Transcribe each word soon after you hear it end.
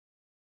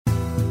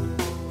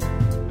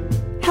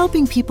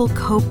helping people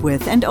cope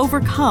with and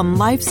overcome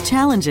life's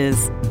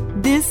challenges.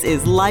 This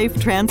is Life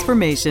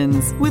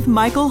Transformations with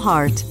Michael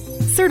Hart,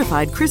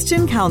 certified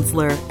Christian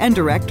counselor and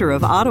director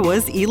of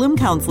Ottawa's Elim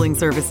Counseling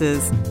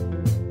Services.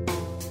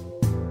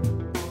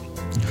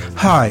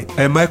 Hi,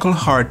 I'm Michael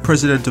Hart,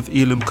 president of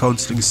Elim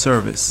Counseling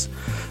Service,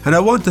 and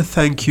I want to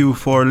thank you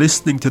for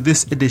listening to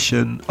this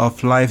edition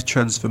of Life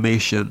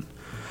Transformation,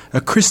 a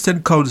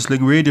Christian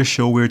counseling radio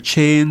show where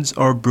chains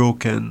are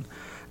broken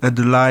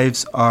and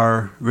lives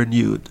are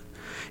renewed.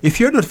 If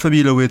you're not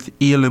familiar with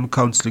Elim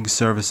Counseling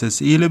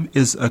Services, Elim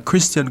is a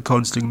Christian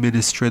counseling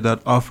ministry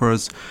that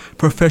offers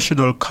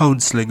professional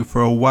counseling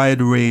for a wide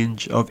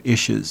range of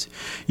issues.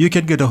 You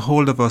can get a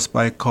hold of us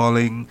by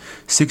calling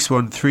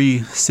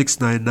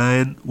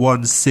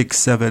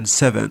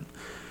 613-699-1677.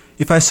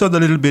 If I sound a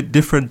little bit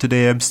different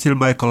today, I'm still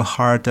Michael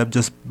Hart. I'm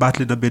just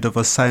battling a bit of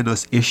a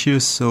sinus issue,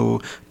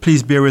 so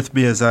please bear with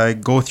me as I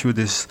go through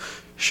this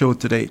show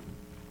today.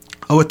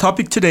 Our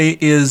topic today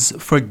is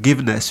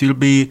forgiveness. We'll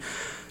be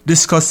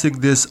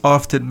discussing this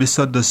often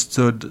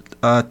misunderstood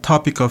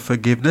topic of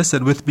forgiveness.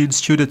 And with me in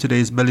studio today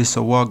is Melissa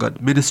Wagat,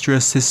 Ministry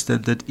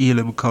Assistant at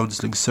Elim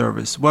Counseling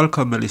Service.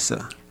 Welcome,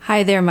 Melissa.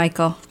 Hi there,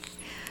 Michael.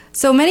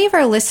 So many of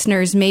our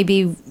listeners may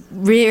be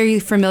very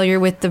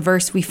familiar with the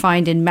verse we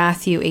find in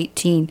Matthew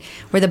 18,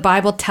 where the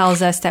Bible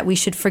tells us that we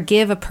should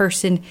forgive a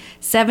person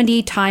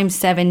 70 times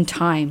 7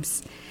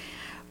 times.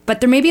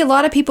 But there may be a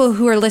lot of people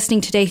who are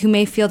listening today who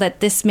may feel that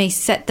this may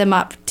set them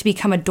up to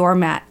become a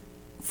doormat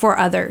for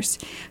others,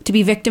 to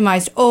be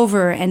victimized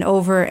over and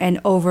over and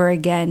over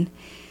again.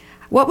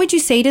 What would you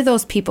say to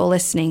those people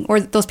listening,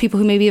 or those people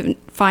who maybe even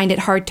find it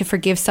hard to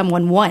forgive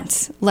someone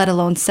once, let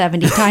alone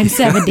 70 times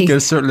 70? I can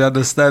certainly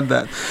understand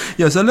that.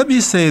 Yeah, so let me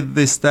say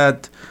this,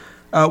 that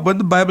when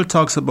the Bible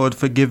talks about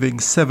forgiving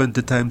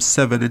 70 times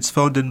 7, it's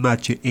found in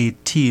Matthew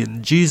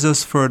 18.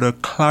 Jesus further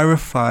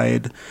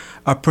clarified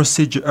a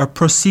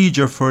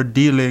procedure for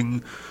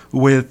dealing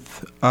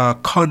with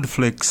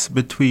conflicts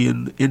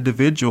between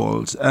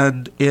individuals.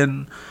 And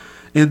in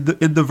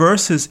the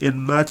verses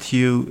in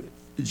Matthew,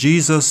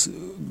 Jesus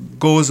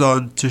goes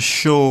on to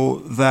show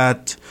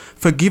that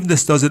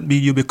forgiveness doesn't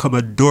mean you become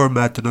a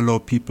doormat and allow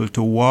people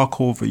to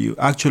walk over you.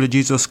 Actually,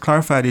 Jesus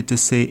clarified it to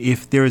say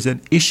if there is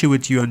an issue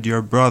with you and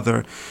your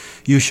brother,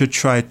 you should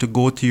try to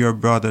go to your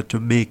brother to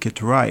make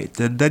it right.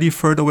 And then he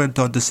further went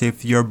on to say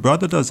if your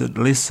brother doesn't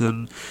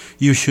listen,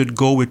 you should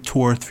go with 2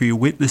 or 3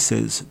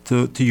 witnesses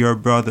to your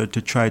brother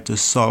to try to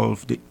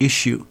solve the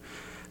issue.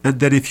 And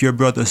then if your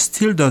brother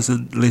still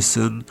doesn't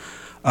listen,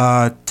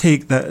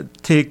 take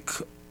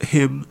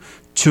him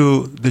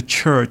to the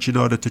church in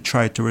order to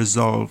try to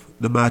resolve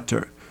the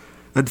matter.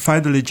 And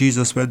finally,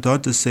 Jesus went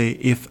on to say,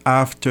 if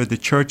after the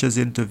church has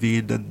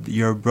intervened and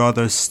your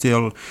brothers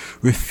still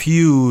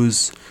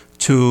refuse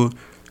to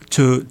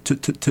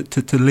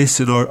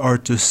listen or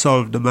to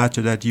solve the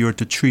matter, that you're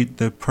to treat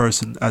the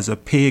person as a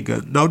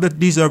pagan. Now that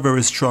these are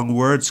very strong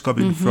words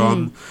coming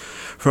from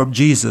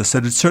Jesus,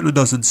 and it certainly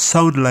doesn't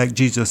sound like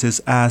Jesus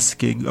is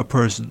asking a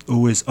person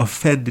who is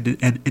offended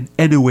in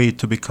any way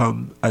to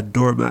become a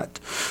doormat.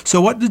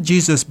 So what did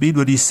Jesus mean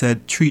when he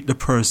said treat the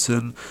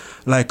person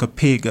like a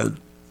pagan?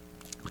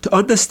 To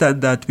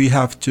understand that, we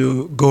have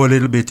to go a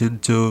little bit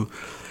into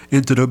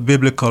the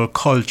biblical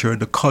culture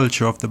and the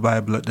culture of the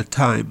Bible at the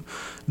time.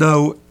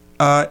 Now,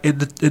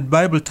 in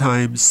Bible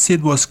times,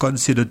 sin was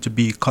considered to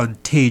be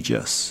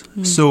contagious.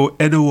 So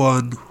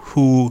anyone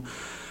who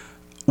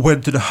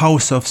went to the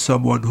house of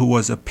someone who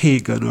was a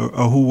pagan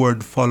or who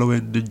weren't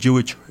following the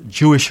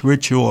Jewish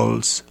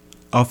rituals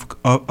of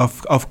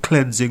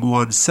cleansing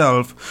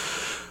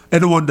oneself,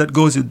 anyone that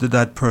goes into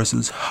that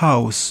person's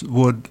house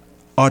would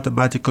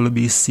automatically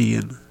be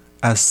seen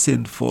as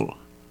sinful.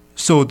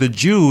 So the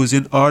Jews,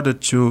 in order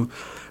to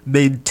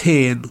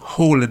maintain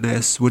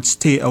holiness, would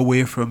stay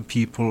away from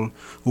people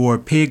who are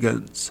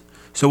pagans.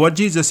 So what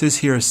Jesus is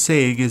here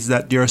saying is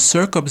that there are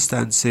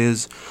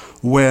circumstances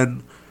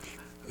when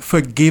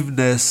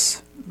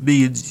forgiveness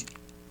means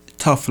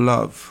tough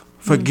love.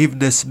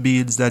 Forgiveness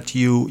means that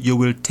you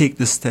will take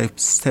the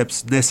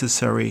steps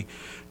necessary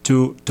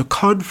to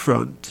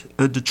confront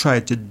and to try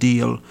to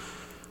deal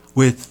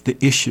with the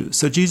issue.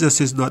 So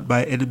Jesus is not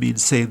by any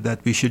means saying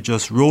that we should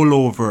just roll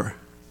over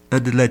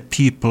and let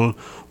people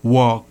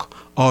walk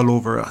all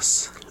over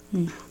us.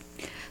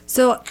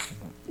 So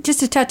just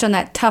to touch on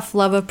that tough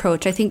love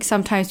approach, I think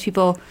sometimes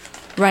people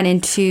run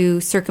into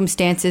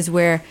circumstances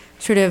where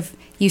sort of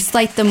you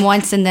slight them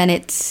once and then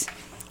it's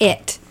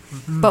it.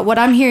 But what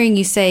I'm hearing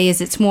you say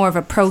is it's more of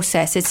a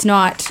process. It's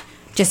not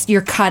just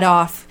you're cut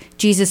off.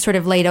 Jesus sort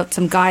of laid out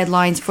some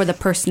guidelines for the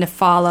person to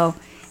follow.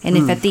 And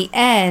if at the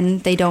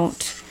end they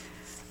don't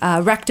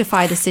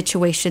rectify the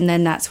situation,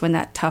 then that's when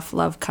that tough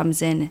love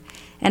comes in.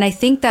 And I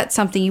think that's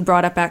something you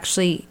brought up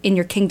actually in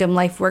your Kingdom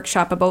Life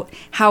workshop about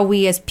how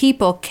we as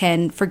people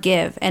can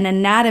forgive. An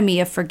anatomy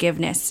of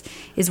forgiveness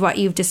is what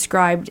you've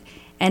described.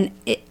 And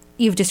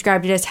you've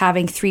described it as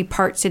having 3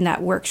 parts in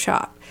that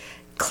workshop: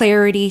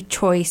 clarity,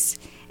 choice,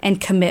 and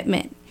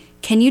commitment.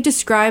 Can you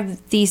describe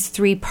these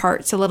three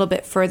parts a little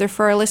bit further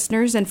for our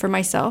listeners and for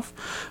myself?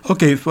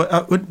 Okay,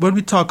 when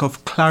we talk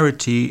of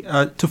clarity,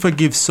 to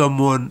forgive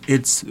someone,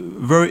 it's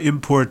very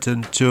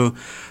important to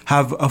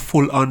have a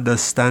full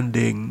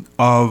understanding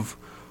of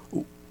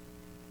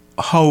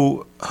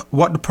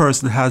what the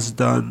person has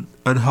done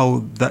and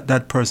how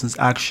that person's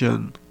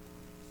action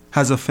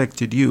has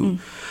affected you.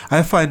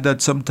 I find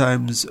that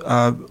sometimes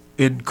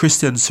in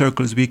Christian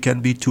circles we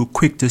can be too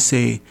quick to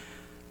say,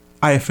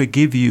 I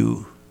forgive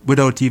you,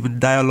 without even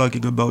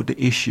dialoguing about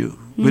the issue,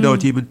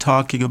 without even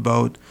talking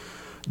about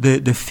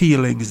the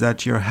feelings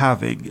that you're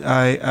having.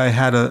 I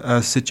had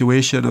a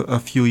situation a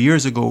few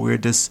years ago where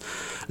this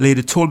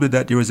lady told me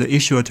that there was an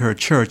issue at her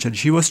church and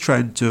she was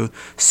trying to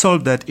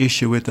solve that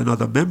issue with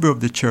another member of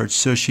the church.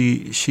 So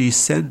she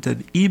sent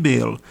an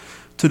email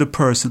to the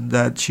person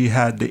that she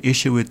had the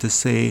issue with to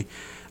say,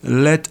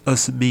 let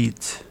us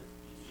meet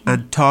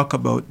and talk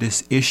about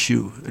this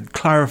issue and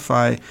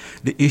clarify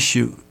the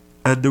issue.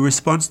 And the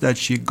response that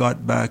she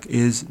got back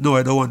is, no,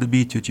 I don't want to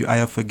meet with you. I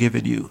have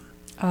forgiven you.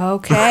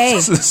 Okay.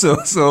 so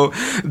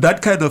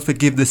that kind of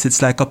forgiveness,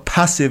 it's like a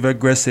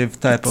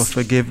passive-aggressive type of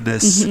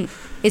forgiveness.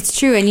 It's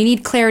true. And you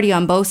need clarity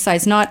on both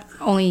sides, not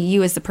only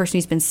you as the person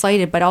who's been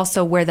slighted, but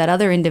also where that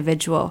other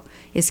individual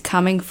is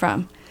coming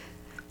from.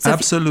 So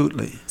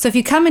Absolutely. So if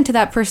you come into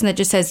that person that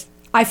just says,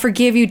 I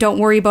forgive you, don't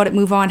worry about it,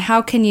 move on,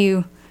 how can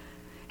you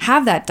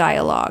have that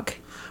dialogue?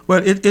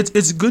 Well,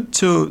 it's good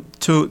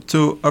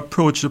to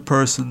approach the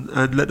person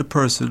and let the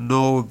person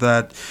know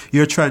that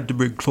you're trying to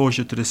bring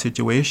closure to the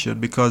situation,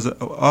 because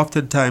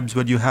oftentimes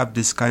when you have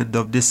this kind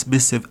of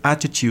dismissive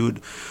attitude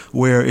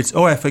where it's,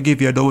 oh, I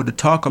forgive you, I don't want to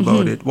talk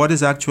about it, what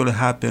has actually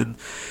happened,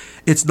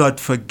 it's not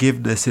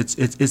forgiveness,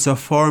 it's a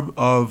form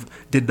of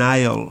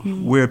denial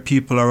where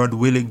people are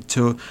unwilling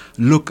to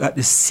look at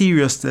the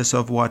seriousness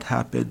of what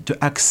happened,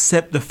 to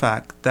accept the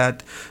fact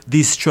that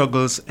these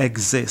struggles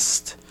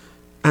exist,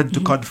 and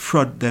to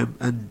confront them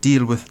and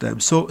deal with them.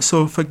 So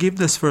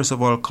forgiveness, first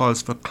of all,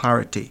 calls for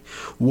clarity.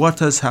 What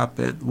has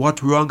happened?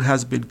 What wrong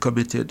has been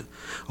committed?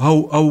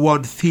 How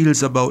one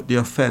feels about the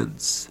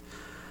offense.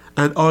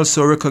 And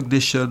also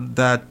recognition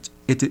that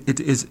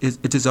it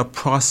is a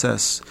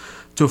process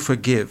to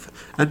forgive.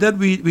 And then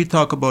we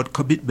talk about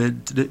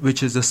commitment,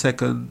 which is the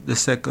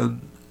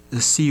second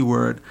C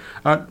word,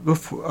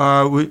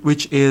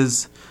 which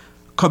is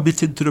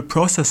committing to the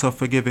process of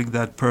forgiving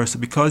that person.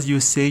 Because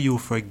you say you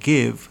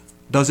forgive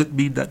doesn't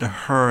mean that the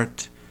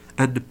hurt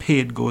and the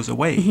pain goes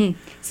away.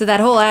 So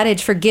that whole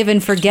adage, forgive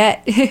and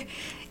forget,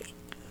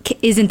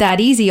 isn't that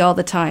easy all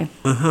the time.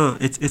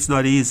 It's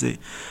not easy.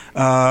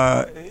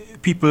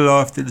 People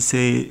often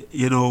say,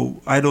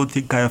 I don't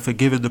think I have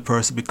forgiven the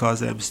person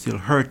because I'm still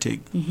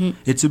hurting.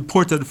 It's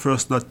important for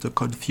us not to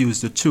confuse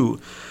the two,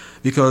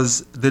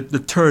 because the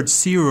third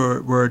C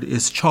word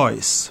is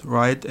choice,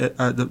 right?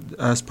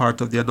 As part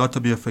of the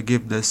anatomy of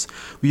forgiveness,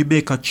 we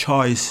make a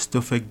choice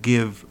to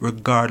forgive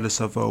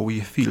regardless of how we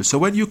feel. So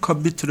when you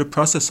commit to the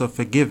process of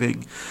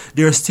forgiving,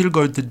 there are still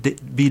going to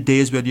be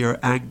days when you're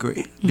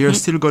angry. There are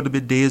still going to be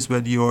days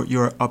when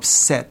you're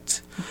upset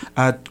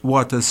at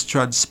what has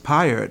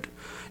transpired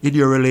in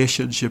your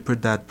relationship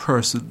with that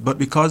person. But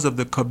because of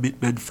the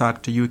commitment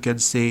factor, you can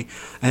say,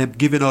 I am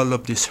giving all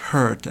of this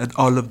hurt and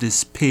all of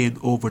this pain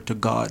over to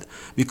God,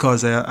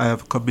 because I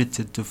have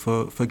committed to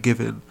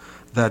forgiving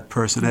that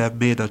person. I have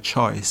made a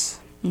choice,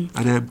 and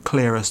I am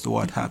clear as to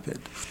what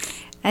happened.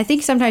 I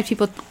think sometimes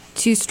people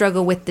do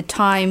struggle with the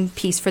time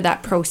piece for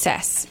that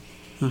process.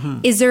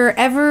 Is there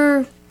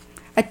ever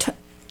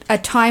a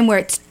time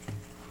where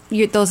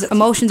those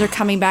emotions are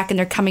coming back, and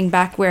they're coming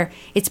back where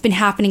it's been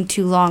happening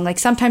too long? Like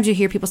sometimes you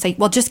hear people say,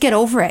 well, just get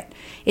over it.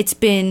 It's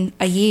been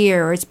a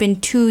year or it's been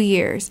 2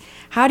 years.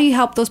 How do you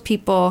help those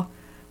people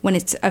when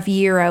it's a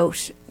year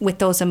out with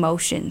those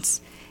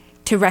emotions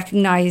to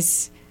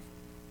recognize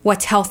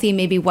what's healthy,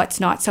 maybe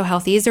what's not so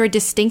healthy? Is there a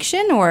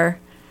distinction, or?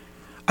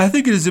 I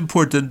think it is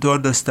important to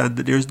understand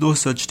that there's no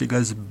such thing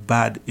as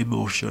bad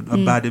emotion or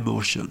bad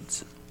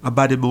emotions. A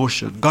bad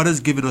emotion. God has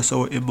given us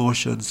our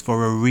emotions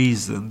for a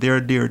reason. They're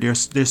there.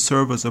 They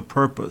serve as a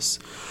purpose.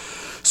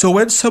 So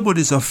when someone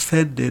is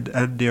offended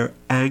and they're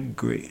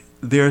angry,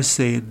 they're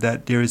saying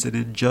that there is an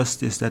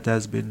injustice that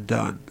has been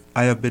done.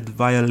 I have been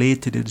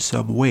violated in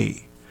some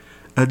way.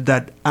 And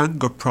that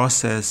anger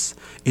process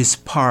is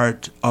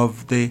part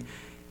of the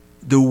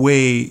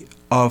way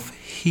of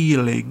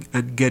healing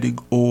and getting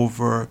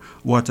over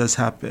what has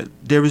happened.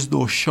 There is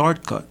no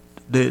shortcut.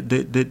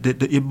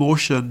 The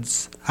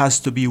emotions has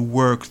to be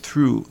worked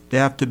through. They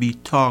have to be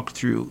talked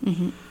through.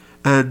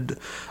 And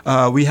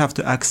we have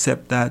to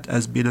accept that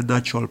as being a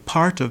natural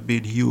part of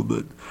being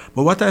human.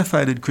 But what I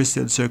find in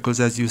Christian circles,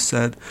 as you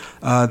said,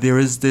 there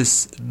is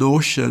this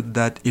notion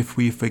that if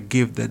we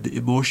forgive, then the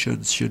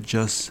emotions should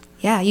just...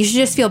 Yeah, you should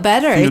just feel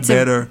better. It's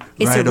a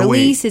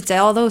release. away. It's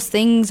all those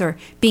things, or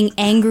being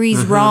angry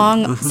is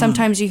wrong.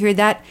 Sometimes you hear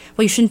that,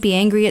 well, you shouldn't be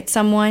angry at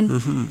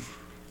someone.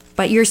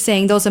 But you're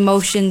saying those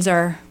emotions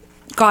are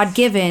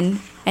God-given,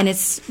 and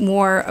it's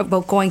more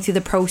about going through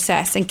the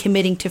process and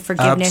committing to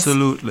forgiveness.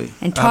 Absolutely.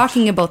 And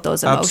talking about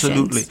those emotions.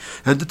 Absolutely.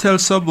 And to tell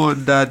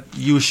someone that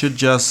you should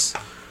just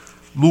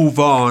move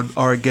on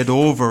or get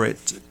over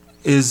it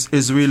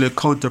is really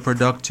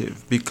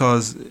counterproductive,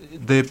 because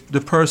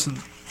the person,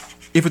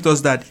 if it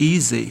was that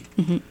easy,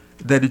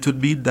 then it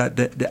would mean that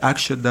the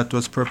action that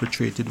was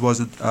perpetrated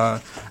wasn't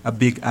a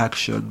big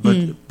action.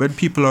 But when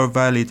people are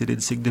violated in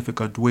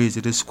significant ways,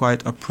 it is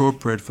quite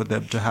appropriate for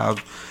them to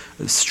have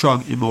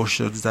strong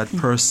emotions that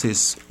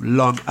persist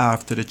long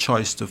after the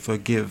choice to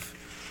forgive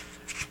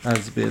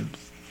has been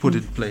put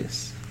in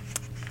place.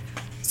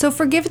 So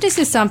forgiveness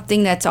is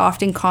something that's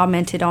often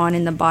commented on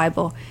in the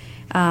Bible.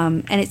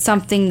 And it's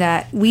something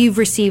that we've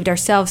received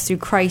ourselves through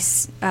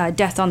Christ's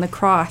death on the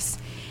cross.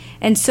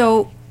 And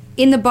so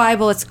in the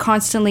Bible, it's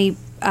constantly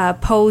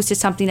posed as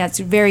something that's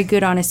very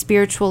good on a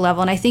spiritual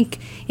level. And I think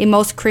in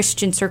most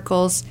Christian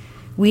circles,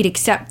 we'd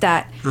accept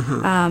that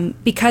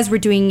because we're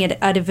doing it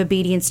out of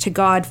obedience to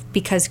God,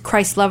 because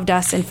Christ loved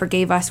us and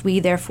forgave us, we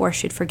therefore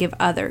should forgive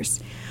others.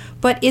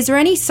 But is there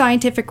any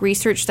scientific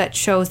research that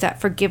shows that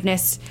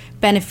forgiveness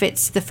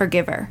benefits the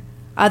forgiver,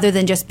 other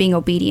than just being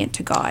obedient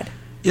to God?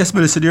 Yes,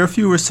 Melissa, there are a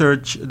few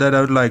research that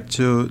I would like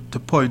to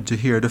point to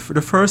here. The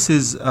first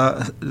is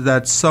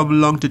that some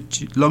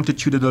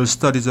longitudinal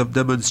studies have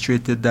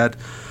demonstrated that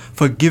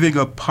forgiving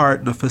a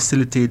partner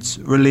facilitates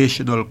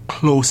relational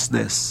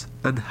closeness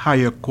and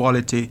higher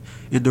quality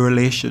in the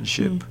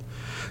relationship.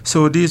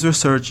 So these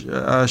research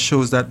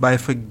shows that by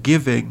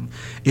forgiving,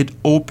 it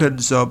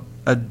opens up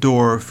a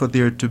door for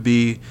there to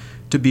be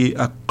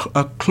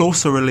a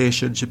closer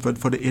relationship, and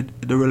for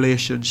the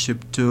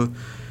relationship to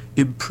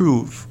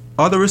improve.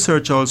 Other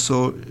research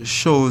also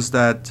shows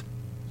that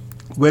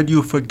when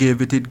you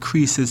forgive, it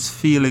increases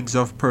feelings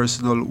of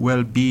personal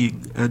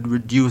well-being and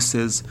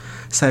reduces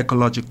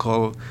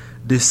psychological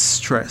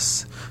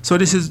distress. So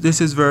this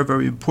is very,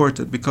 very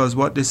important, because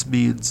what this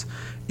means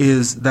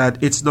is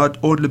that it's not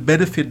only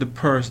benefiting the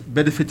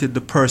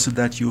person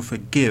that you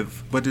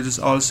forgive, but it is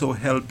also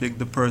helping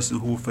the person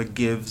who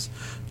forgives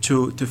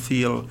to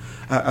feel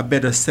a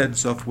better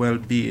sense of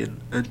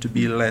well-being and to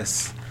be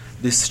less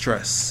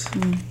distressed.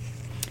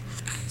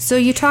 So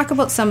you talk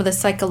about some of the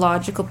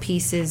psychological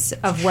pieces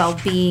of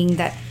well-being,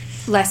 that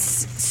less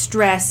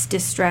stress,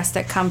 distress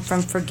that come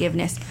from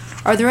forgiveness.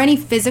 Are there any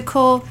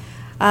physical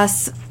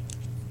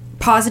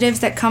positives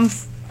that come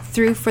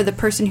through for the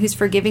person who's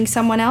forgiving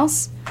someone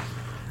else?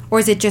 Or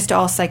is it just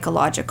all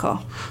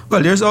psychological?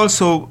 Well, there's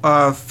also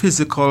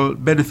physical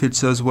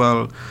benefits as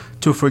well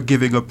to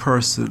forgiving a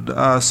person.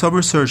 Some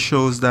research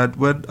shows that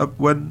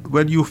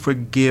when you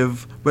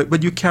forgive,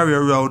 when you carry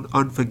around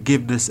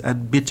unforgiveness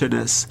and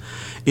bitterness,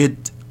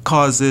 it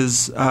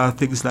causes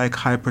things like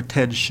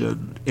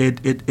hypertension.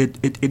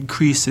 It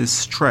increases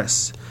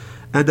stress.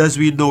 And as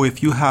we know,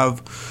 if you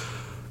have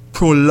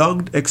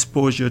prolonged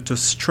exposure to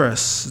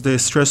stress, the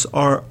stress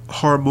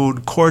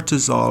hormone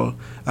cortisol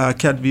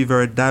can be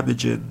very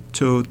damaging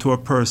to a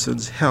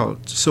person's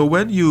health. So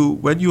when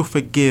you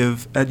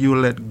forgive and you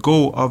let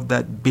go of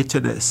that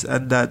bitterness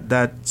and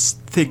that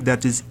thing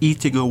that is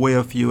eating away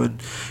of you,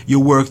 and you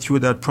work through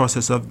that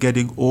process of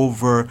getting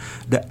over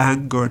the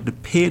anger and the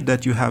pain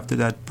that you have to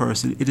that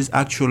person, it is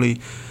actually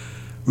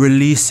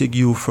releasing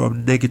you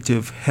from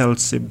negative health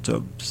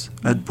symptoms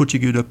and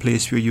putting you in a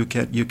place where you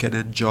can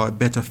enjoy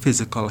better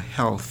physical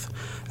health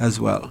as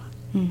well.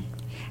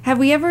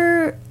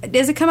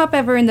 Does it come up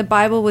ever in the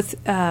Bible with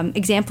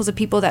examples of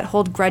people that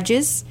hold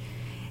grudges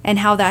and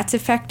how that's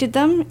affected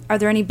them? Are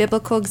there any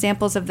biblical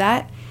examples of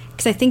that?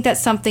 Because I think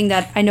that's something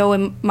that I know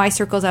in my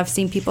circles I've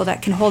seen people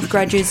that can hold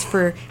grudges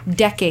for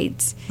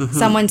decades.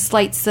 Someone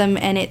slights them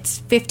and it's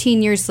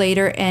 15 years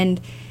later,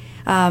 and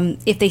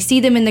if they see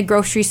them in the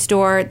grocery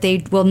store,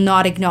 they will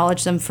not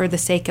acknowledge them for the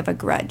sake of a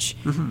grudge.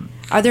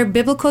 Are there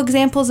biblical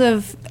examples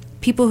of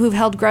people who've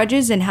held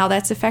grudges and how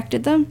that's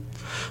affected them?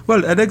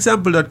 Well, an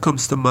example that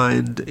comes to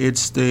mind,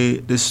 it's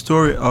the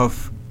story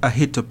of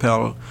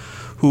Ahithophel,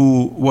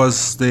 who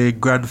was the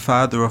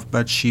grandfather of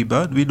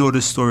Bathsheba. We know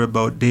the story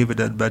about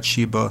David and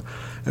Bathsheba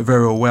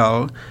very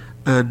well,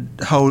 and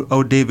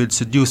how David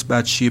seduced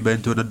Bathsheba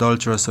into an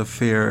adulterous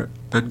affair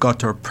and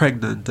got her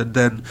pregnant, and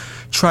then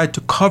tried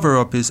to cover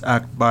up his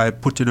act by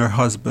putting her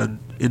husband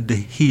in the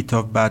heat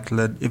of battle,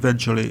 and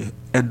eventually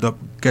end up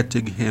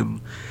getting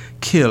him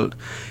killed.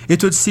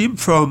 It would seem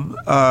from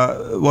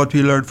what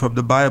we learned from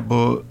the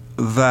Bible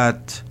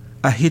that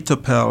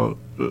Ahithophel,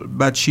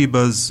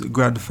 Bathsheba's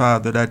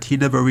grandfather, that he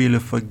never really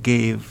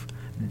forgave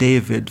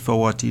David for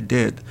what he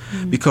did,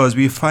 because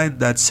we find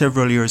that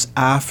several years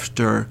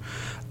after,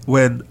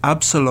 when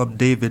Absalom,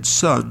 David's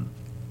son,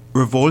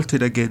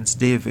 revolted against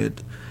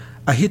David,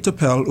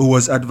 Ahithophel, who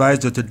was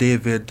advisor to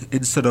David,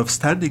 instead of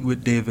standing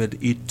with David,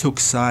 he took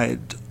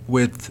side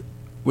with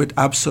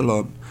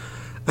Absalom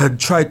and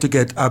tried to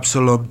get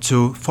Absalom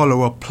to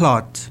follow a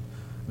plot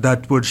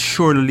that would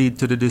surely lead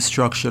to the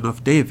destruction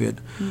of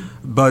David.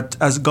 But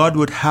as God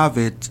would have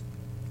it,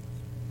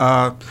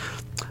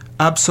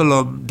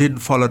 Absalom didn't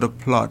follow the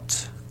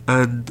plot,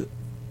 and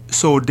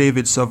so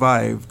David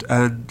survived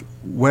and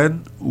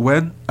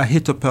when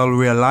Ahithophel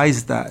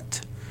realized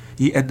that,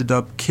 he ended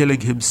up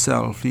killing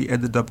himself. He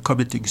ended up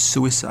committing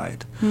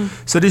suicide.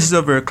 So this is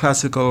a very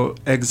classical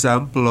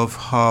example of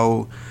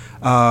how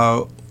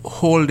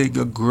holding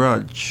a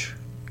grudge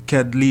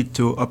can lead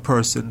to a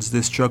person's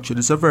destruction.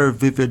 It's a very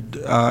vivid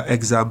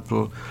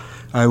example,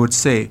 I would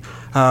say.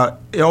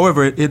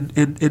 However,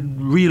 in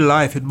real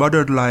life, in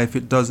modern life,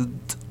 it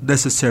doesn't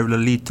necessarily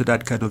lead to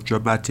that kind of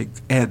dramatic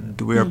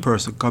end where a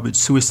person commits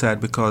suicide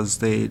because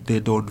they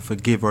don't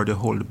forgive or they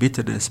hold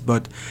bitterness.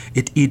 But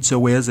it eats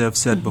away, as I've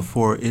said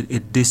before,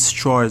 it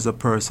destroys a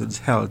person's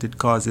health. It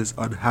causes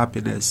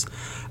unhappiness.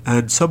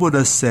 And someone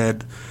has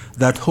said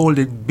that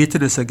holding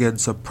bitterness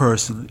against a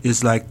person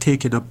is like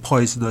taking a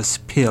poisonous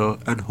pill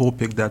and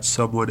hoping that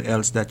someone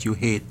else that you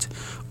hate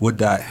would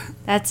die.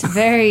 That's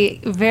very,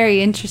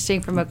 very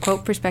interesting from a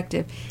quote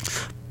perspective.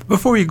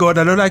 Before we go on,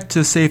 I'd like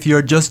to say if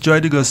you're just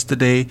joining us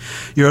today,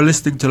 you're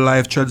listening to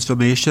Life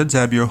Transformations.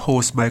 I'm your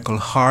host, Michael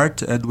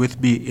Hart, and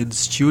with me in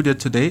studio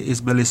today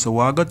is Melissa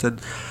Wagot.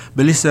 And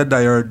Melissa and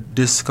I are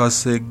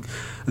discussing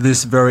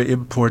this very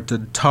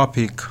important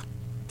topic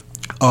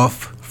of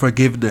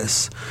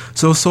forgiveness.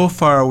 So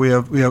far we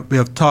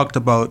have talked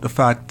about the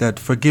fact that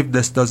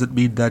forgiveness doesn't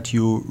mean that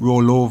you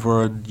roll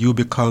over and you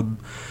become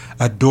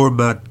a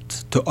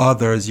doormat to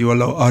others. You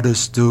allow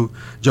others to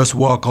just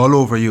walk all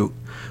over you.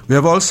 We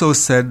have also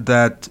said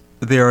that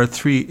there are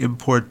three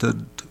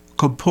important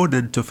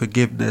components to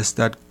forgiveness,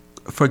 that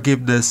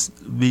forgiveness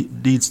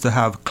needs to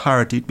have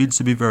clarity. It means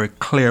to be very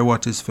clear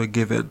what is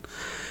forgiven.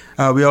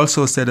 We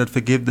also said that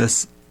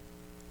forgiveness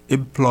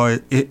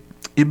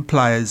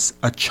implies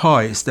a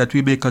choice, that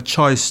we make a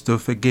choice to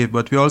forgive.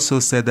 But we also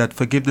said that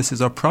forgiveness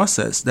is a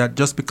process, that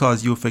just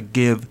because you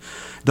forgive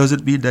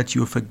doesn't mean that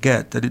you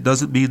forget, and it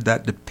doesn't mean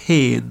that the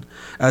pain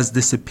has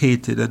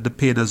dissipated and the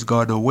pain has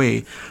gone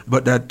away,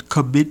 but that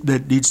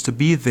commitment needs to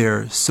be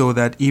there so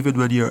that even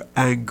when you're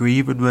angry,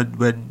 even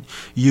when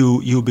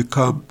you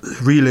become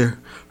really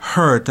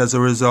hurt as a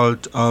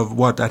result of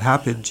what had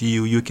happened to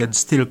you, you can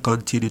still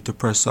continue to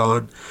press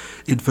on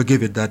in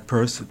forgiving that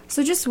person.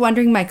 So just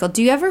wondering, Michael,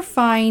 do you ever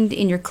find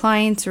in your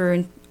clients or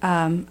in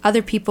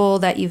other people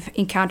that you've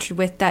encountered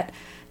with that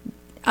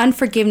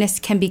unforgiveness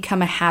can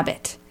become a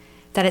habit,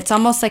 that it's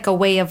almost like a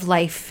way of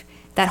life,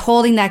 that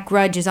holding that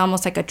grudge is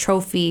almost like a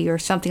trophy or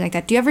something like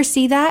that? Do you ever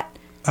see that?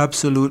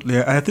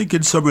 Absolutely. I think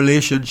in some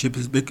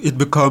relationships it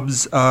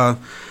becomes a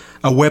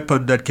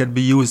weapon that can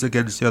be used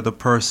against the other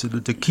person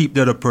and to keep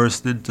the other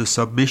person into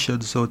submission,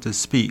 so to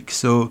speak.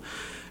 So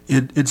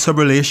in some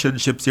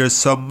relationships, there's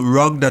some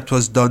wrong that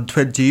was done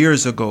 20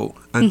 years ago.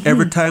 And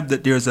every time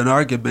that there's an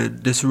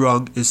argument, this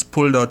wrong is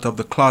pulled out of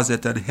the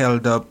closet and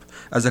held up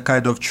as a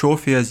kind of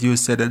trophy, as you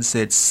said, and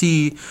said,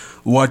 see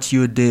what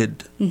you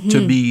did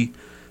to me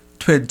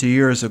 20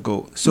 years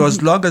ago. So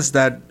as long as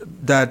that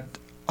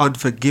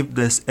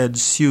unforgiveness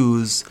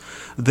ensues,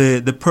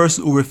 the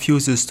person who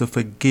refuses to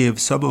forgive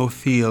somehow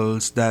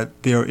feels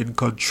that they're in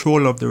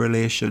control of the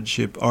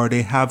relationship, or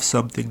they have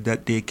something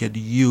that they can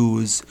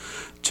use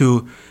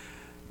to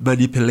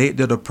manipulate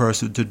the other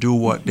person to do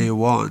what they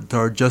want,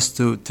 or just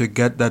to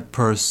get that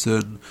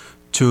person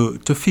to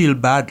feel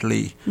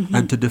badly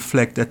and to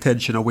deflect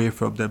attention away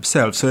from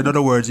themselves. So in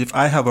other words, if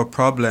I have a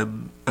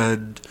problem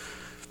and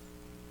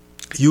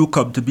you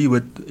come to me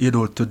with,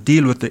 to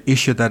deal with the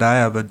issue that I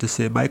have and to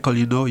say, Michael,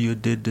 you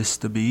did this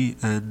to me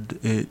and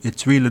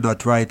it's really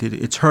not right.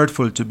 It's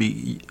hurtful to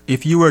me.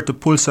 If you were to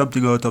pull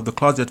something out of the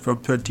closet from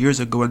 20 years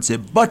ago and say,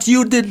 but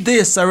you did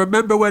this. I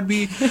remember when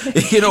we,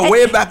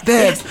 way back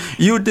then,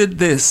 you did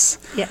this.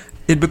 Yeah.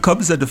 It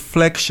becomes a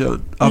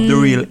deflection of the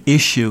real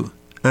issue.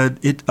 And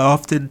it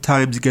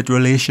oftentimes gets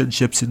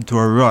relationships into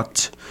a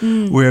rut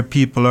where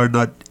people are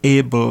not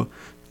able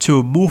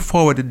to move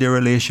forward in their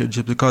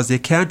relationship because they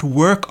can't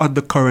work on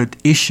the current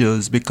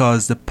issues,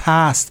 because the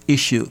past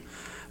issue,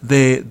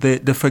 the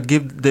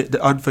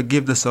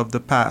unforgiveness of the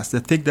past, the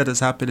thing that has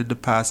happened in the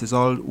past has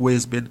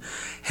always been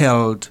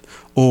held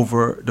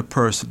over the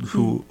person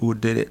who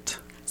did it.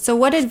 So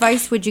what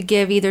advice would you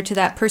give either to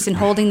that person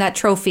holding that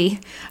trophy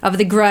of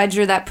the grudge,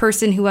 or that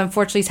person who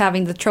unfortunately is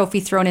having the trophy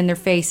thrown in their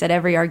face at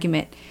every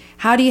argument?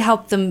 How do you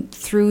help them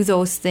through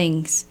those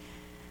things?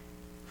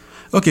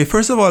 Okay,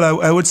 first of all,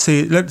 I would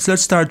say let's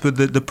start with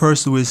the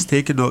person who is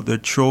taking out the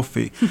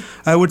trophy.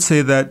 I would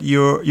say that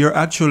you're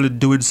actually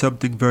doing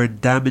something very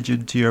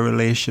damaging to your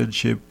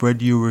relationship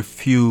when you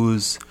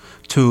refuse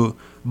to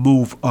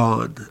move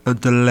on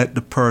and to let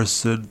the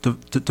person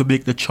to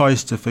make the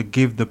choice to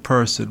forgive the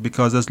person,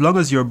 because as long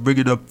as you're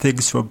bringing up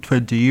things from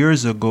 20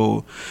 years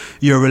ago,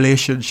 your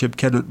relationship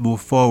cannot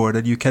move forward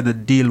and you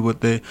cannot deal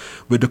with the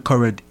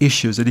current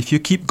issues. And if you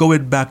keep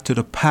going back to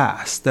the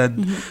past,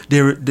 then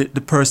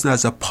the person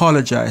has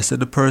apologized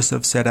and the person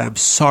has said, I'm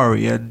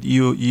sorry, and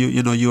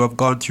you have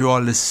gone through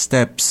all the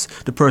steps,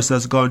 the person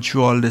has gone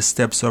through all the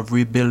steps of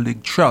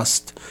rebuilding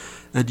trust.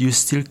 and you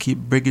still keep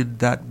bringing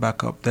that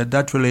back up, then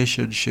that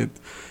relationship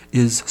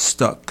is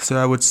stuck. So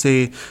I would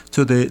say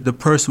to the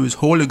person who is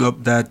holding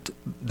up that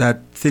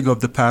thing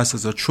of the past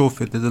as a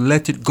trophy, then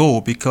let it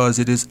go, because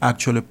it is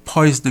actually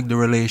poisoning the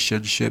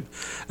relationship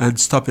and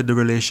stopping the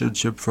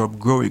relationship from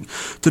growing.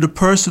 To the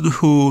person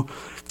who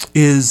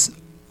is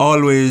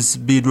always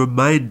being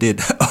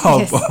reminded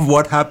of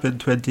what happened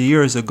 20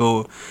 years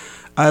ago,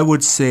 I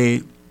would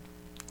say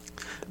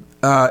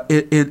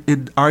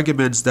in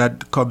arguments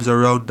that comes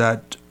around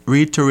that,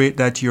 reiterate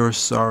that you're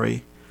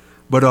sorry,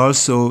 but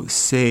also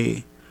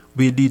say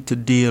we need to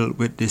deal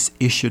with this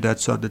issue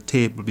that's on the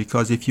table,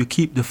 because if you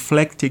keep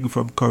deflecting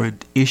from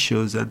current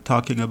issues and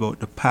talking about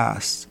the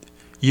past,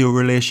 your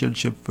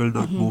relationship will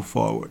not move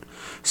forward.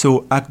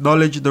 So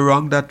acknowledge the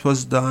wrong that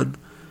was done,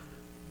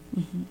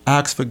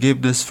 ask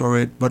forgiveness for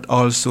it, but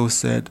also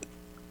said,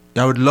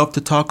 I would love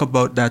to talk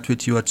about that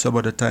with you at some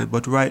other time,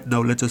 but right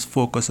now let us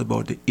focus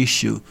about the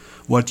issue,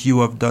 what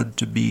you have done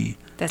to me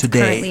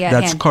today,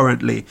 that's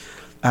currently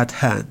at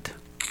hand.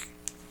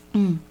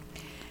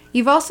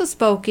 You've also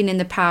spoken in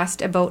the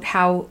past about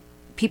how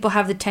people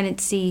have the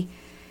tendency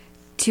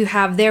to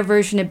have their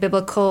version of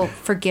biblical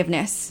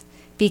forgiveness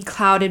be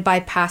clouded by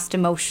past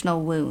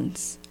emotional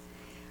wounds.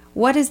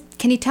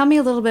 Can you tell me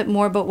a little bit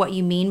more about what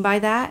you mean by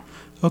that?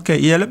 Okay,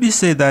 let me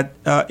say that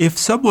if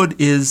someone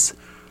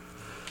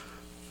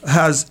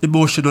has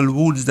emotional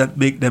wounds that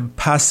make them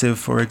passive,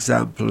 for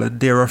example, and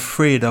they're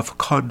afraid of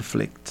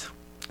conflict,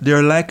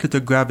 they're likely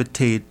to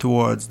gravitate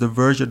towards the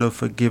version of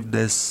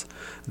forgiveness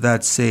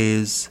that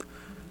says,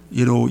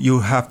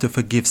 you have to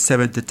forgive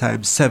 70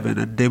 times 7,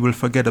 and they will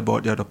forget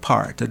about the other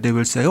part. And they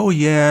will say, oh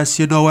yes,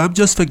 I'm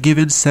just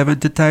forgiving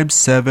 70 times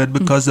 7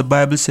 because the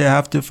Bible says I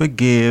have to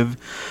forgive.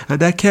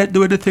 And I can't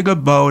do anything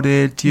about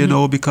it,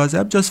 because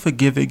I'm just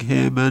forgiving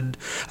him and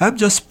I'm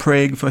just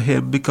praying for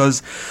him.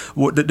 Because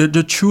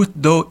the truth,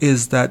 though,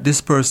 is that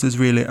this person is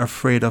really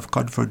afraid of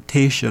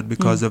confrontation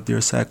because of their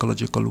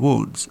psychological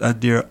wounds.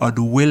 And they're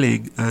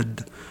unwilling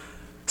and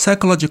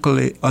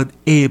psychologically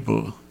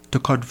unable to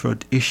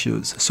confront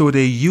issues. So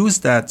they use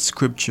that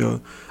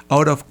scripture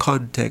out of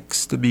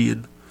context to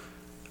mean,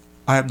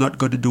 I am not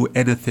going to do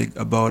anything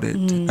about it.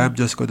 I'm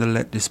just going to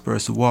let this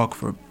person walk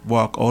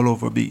all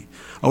over me.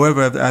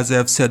 However, as I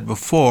have said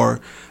before,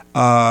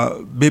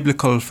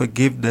 biblical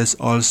forgiveness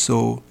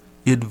also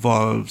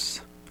involves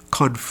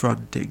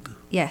confronting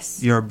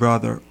your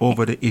brother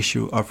over the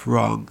issue of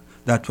wrong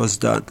that was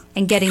done.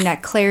 And getting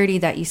that clarity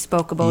that you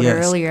spoke about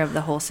earlier of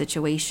the whole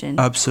situation.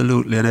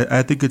 Absolutely. And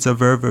I think it's a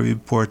very, very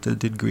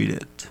important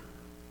ingredient.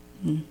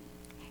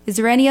 Is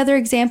there any other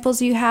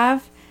examples you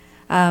have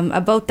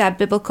about that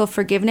biblical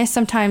forgiveness?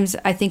 Sometimes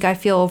I think I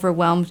feel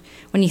overwhelmed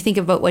when you think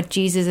about what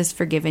Jesus has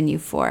forgiven you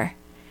for.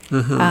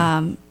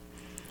 And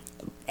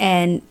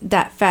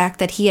that fact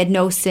that he had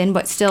no sin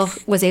but still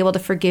was able to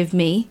forgive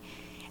me.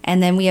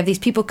 And then we have these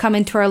people come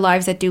into our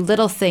lives that do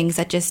little things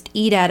that just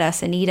eat at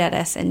us and eat at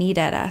us and eat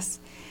at us.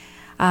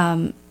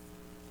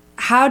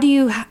 How do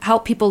you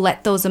help people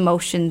let those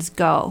emotions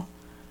go?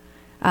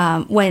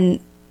 When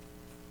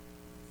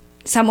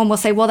someone will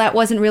say, well, that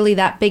wasn't really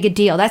that big a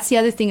deal. That's the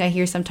other thing I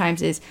hear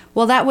sometimes is,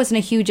 well, that wasn't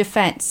a huge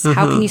offense.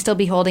 How can you still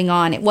be holding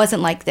on? It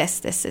wasn't like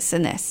this,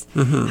 and this.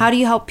 How do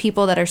you help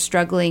people that are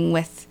struggling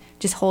with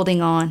just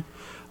holding on?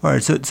 All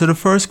right. So the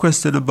first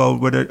question about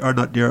whether or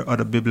not there are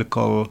other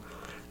biblical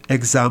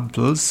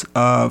examples,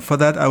 for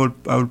that I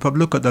would probably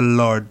look at the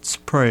Lord's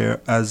Prayer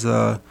as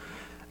an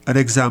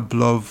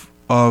example of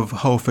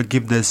how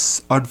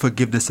unforgiveness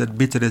and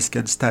bitterness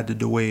can stand in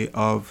the way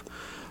of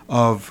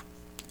our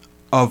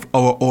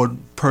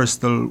own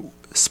personal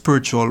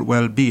spiritual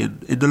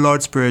well-being. In the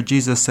Lord's Prayer,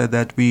 Jesus said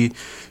that we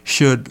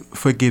should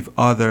forgive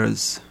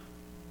others,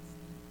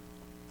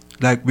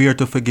 like we are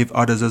to forgive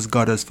others as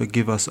God has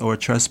forgiven us our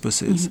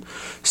trespasses.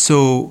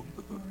 So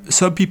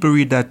some people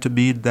read that to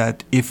mean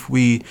that if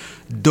we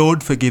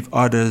don't forgive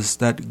others,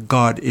 that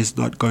God is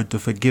not going to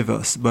forgive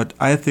us. But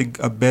I think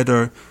a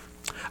better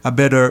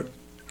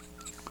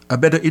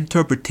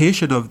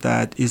interpretation of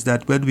that is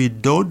that when we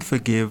don't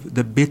forgive,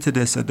 the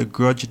bitterness and the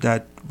grudge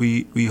that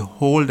we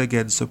hold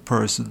against a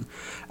person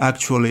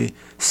actually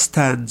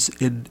stands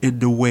in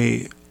the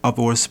way of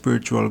our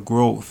spiritual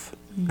growth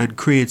and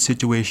creates a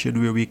situation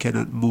where we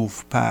cannot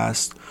move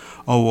past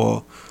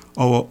our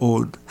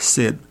own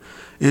sin.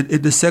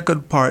 In the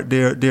second part,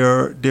 there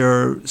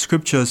are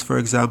scriptures, for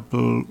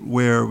example,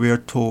 where we are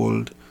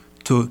told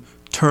to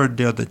turn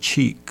the other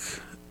cheek.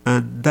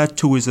 And that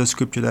too is a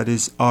scripture that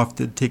is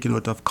often taken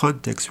out of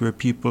context, where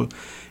people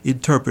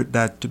interpret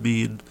that to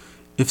mean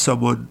if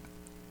someone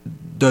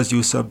does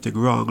you something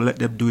wrong, let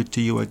them do it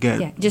to you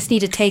again. Yeah, just need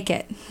to take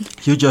it.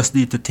 You just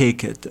need to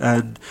take it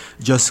and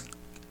just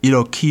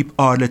keep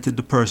on letting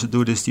the person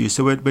do this to you.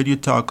 So when you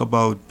talk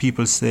about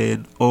people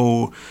saying,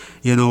 oh,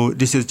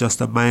 this is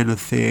just a minor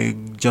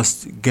thing,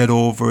 just get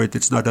over it,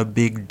 it's not a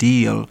big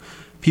deal,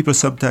 people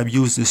sometimes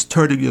use this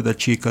turning the other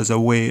cheek as a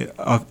way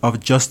of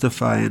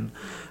justifying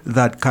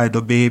that kind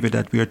of behavior,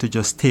 that we are to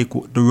just take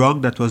the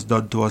wrong that was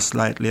done to us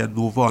lightly and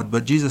move on.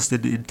 But Jesus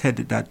didn't intend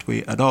it that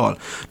way at all.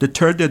 The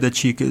turn the other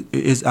cheek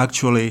is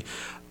actually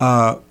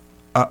a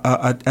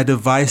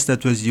device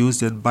that was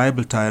used in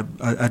Bible time,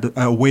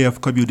 a way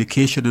of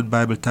communication in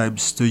Bible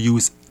times, to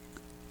use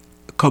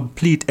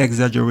complete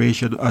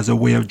exaggeration as a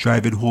way of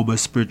driving home a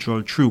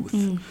spiritual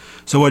truth.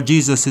 So what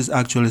Jesus is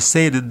actually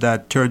saying in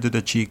that turn to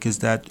the cheek is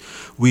that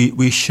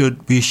we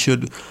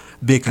should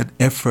make an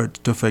effort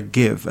to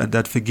forgive, and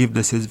that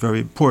forgiveness is very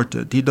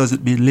important. He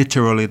doesn't mean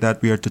literally that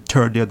we are to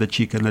turn the other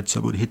cheek and let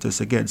someone hit us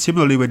again.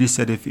 Similarly, when he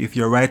said if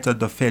your right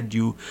hand offend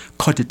you,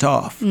 cut it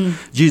off.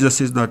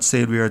 Jesus is not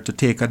saying we are to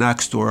take an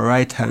axe to our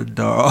right hand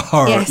or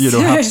Yes.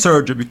 have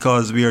surgery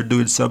because we are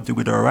doing something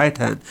with our right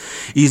hand.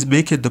 He's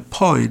making the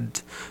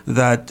point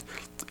that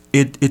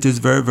it is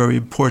very, very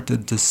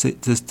important to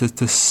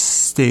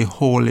stay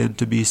holy and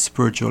to be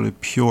spiritually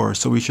pure.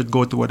 So we should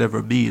go to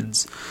whatever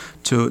means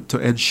to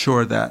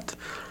ensure that.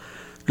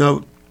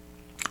 Now,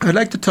 I'd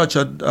like to touch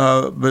on,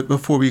 but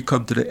before we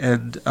come to the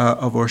end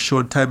of our show,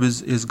 and time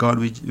is gone,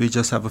 we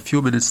just have a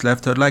few minutes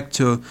left. I'd like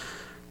to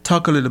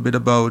talk a little bit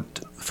about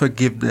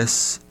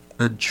forgiveness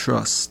and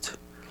trust.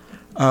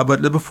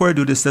 But before I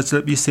do this,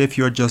 let me say, if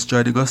you're just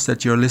joining us,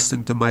 that you're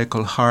listening to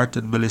Michael Hart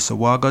and Melissa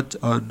Wagot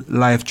on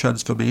Life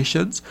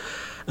Transformations,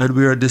 and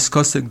we are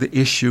discussing the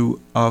issue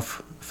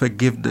of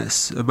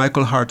forgiveness.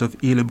 Michael Hart of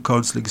Elim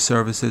Counseling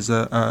Services,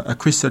 a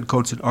Christian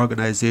counseling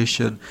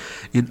organization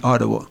in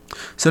Ottawa.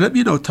 So let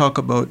me now talk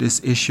about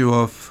this issue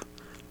of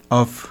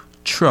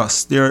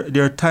trust. There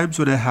are times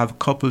when I have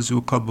couples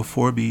who come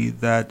before me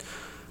that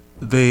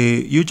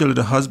usually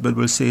the husband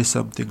will say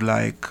something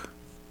like,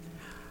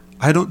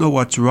 I don't know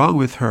what's wrong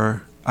with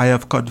her. I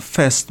have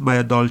confessed my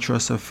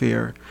adulterous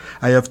affair.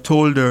 I have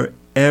told her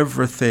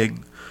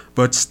everything,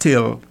 but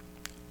still,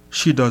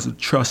 she doesn't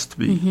trust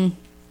me.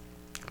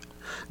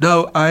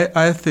 Now,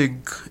 I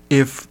think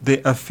if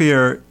the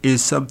affair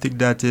is something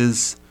that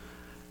is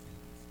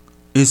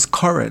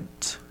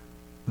current,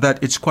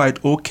 that it's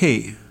quite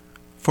okay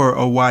for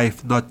a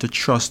wife not to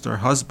trust her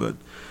husband.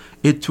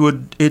 It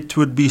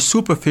would be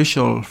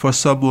superficial for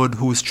someone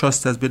whose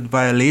trust has been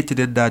violated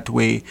in that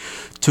way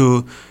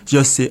to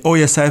just say, oh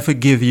yes, I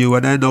forgive you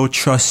and I now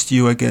trust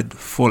you again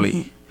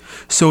fully.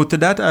 So to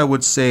that I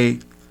would say,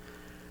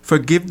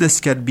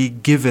 forgiveness can be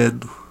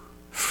given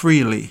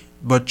freely,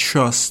 but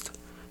trust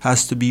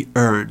has to be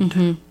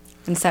earned.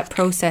 It's that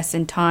process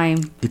and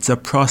time. It's a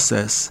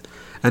process,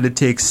 and it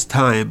takes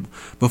time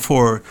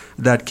before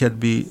that can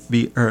be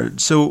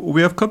earned. So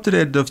we have come to the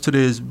end of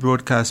today's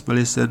broadcast,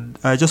 Melissa, and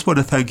I just want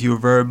to thank you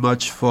very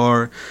much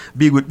for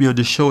being with me on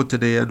the show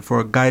today and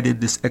for guiding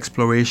this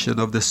exploration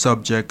of the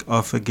subject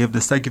of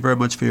forgiveness. Thank you very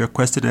much for your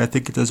question. I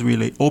think it has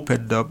really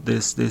opened up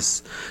this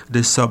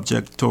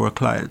subject to our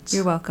clients.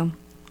 You're welcome.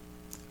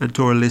 And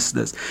to our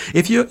listeners.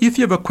 If you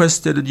have a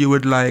question and you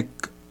would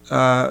like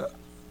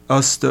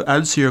us to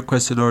answer your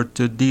question or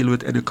to deal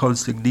with any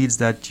counseling needs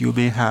that you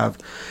may have,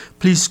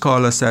 please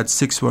call us at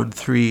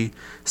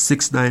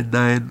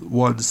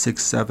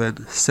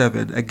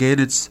 613-699-1677. Again,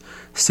 it's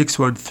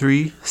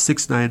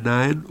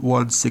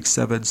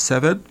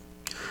 613-699-1677.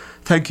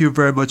 Thank you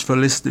very much for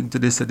listening to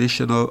this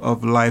edition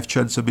of Life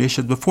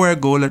Transformation. Before I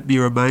go, let me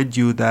remind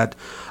you that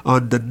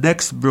on the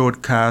next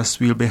broadcast,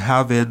 we'll be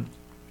having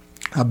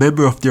a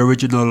member of the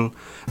original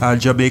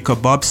Jamaica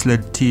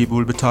bobsled team.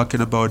 Will be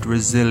talking about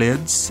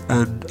resilience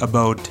and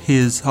about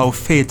how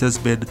faith has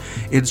been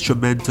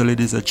instrumental in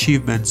his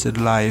achievements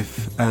in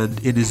life and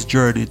in his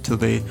journey to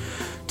the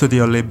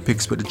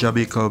Olympics with the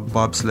Jamaica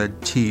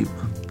bobsled team.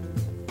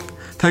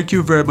 Thank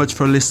you very much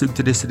for listening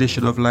to this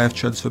edition of Life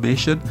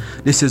Transformation.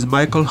 This is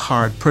Michael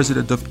Hart,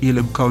 President of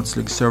Elim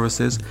Counseling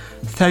Services,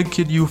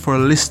 thanking you for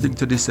listening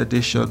to this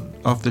edition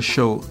of the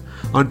show.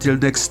 Until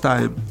next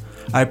time,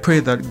 I pray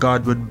that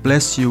God would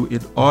bless you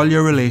in all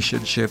your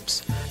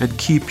relationships and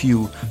keep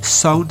you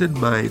sound in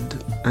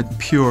mind and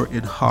pure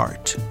in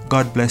heart.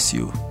 God bless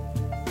you.